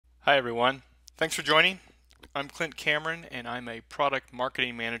Hi everyone, thanks for joining. I'm Clint Cameron and I'm a product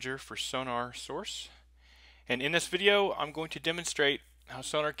marketing manager for Sonar Source. And in this video I'm going to demonstrate how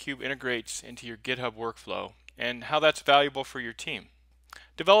SonarQube integrates into your GitHub workflow and how that's valuable for your team.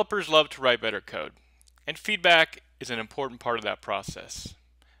 Developers love to write better code, and feedback is an important part of that process.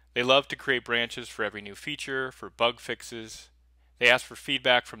 They love to create branches for every new feature, for bug fixes. They ask for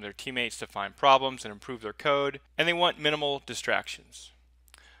feedback from their teammates to find problems and improve their code, and they want minimal distractions.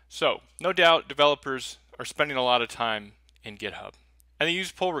 So, no doubt developers are spending a lot of time in GitHub, and they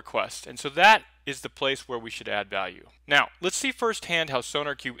use pull requests, and so that is the place where we should add value. Now, let's see firsthand how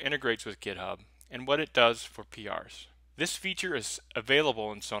SonarQube integrates with GitHub and what it does for PRs. This feature is available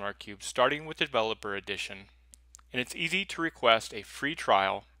in SonarQube starting with the Developer Edition, and it's easy to request a free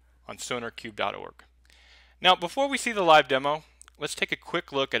trial on sonarcube.org. Now, before we see the live demo, let's take a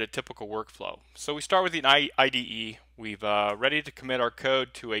quick look at a typical workflow. So we start with the IDE. We've ready to commit our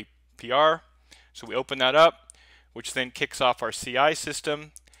code to a PR. So we open that up, which then kicks off our CI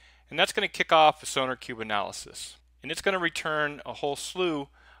system, and that's going to kick off a SonarQube analysis. And it's going to return a whole slew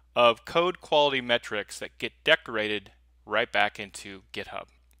of code quality metrics that get decorated right back into GitHub.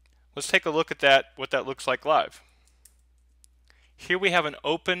 Let's take a look at that, what that looks like live. Here we have an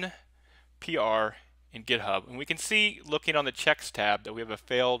open PR in GitHub, and we can see, looking on the checks tab, that we have a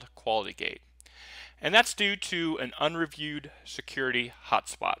failed quality gate, and that's due to an unreviewed security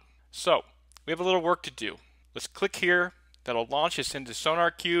hotspot. So we have a little work to do. Let's click here. That'll launch us into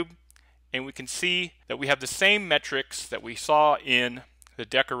SonarQube, and we can see that we have the same metrics that we saw in the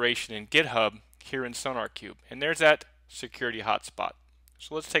decoration in GitHub here in SonarQube, and there's that security hotspot.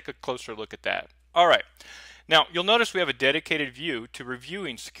 So let's take a closer look at that. All right. Now, you'll notice we have a dedicated view to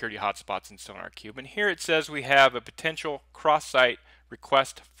reviewing security hotspots in SonarQube, and here it says we have a potential cross-site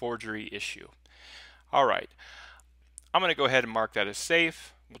request forgery issue. All right, I'm going to go ahead and mark that as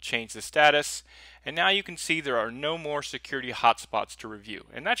safe. We'll change the status, and now you can see there are no more security hotspots to review,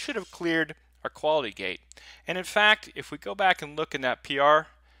 and that should have cleared our quality gate. And in fact, if we go back and look in that PR,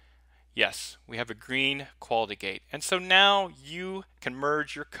 yes, we have a green quality gate, and so now you can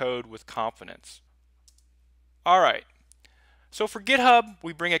merge your code with confidence. Alright, so for GitHub,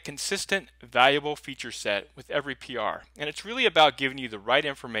 we bring a consistent, valuable feature set with every PR, and it's really about giving you the right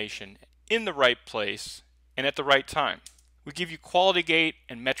information in the right place and at the right time. We give you quality gate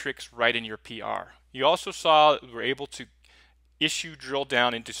and metrics right in your PR. You also saw that we were able to issue drill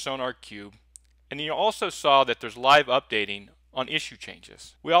down into SonarQube, and you also saw that there's live updating on issue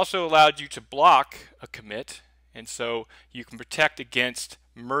changes. We also allowed you to block a commit, and so you can protect against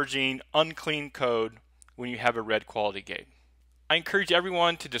merging unclean code when you have a red quality gate. I encourage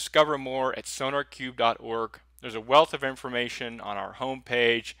everyone to discover more at sonarcube.org. There's a wealth of information on our home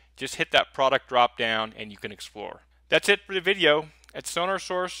page. Just hit that product drop down and you can explore. That's it for the video. At Sonar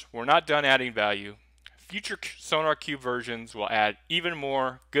Source, we're not done adding value. Future SonarQube versions will add even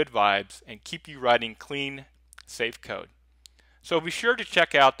more good vibes and keep you writing clean, safe code. So be sure to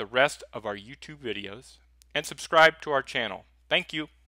check out the rest of our YouTube videos and subscribe to our channel. Thank you.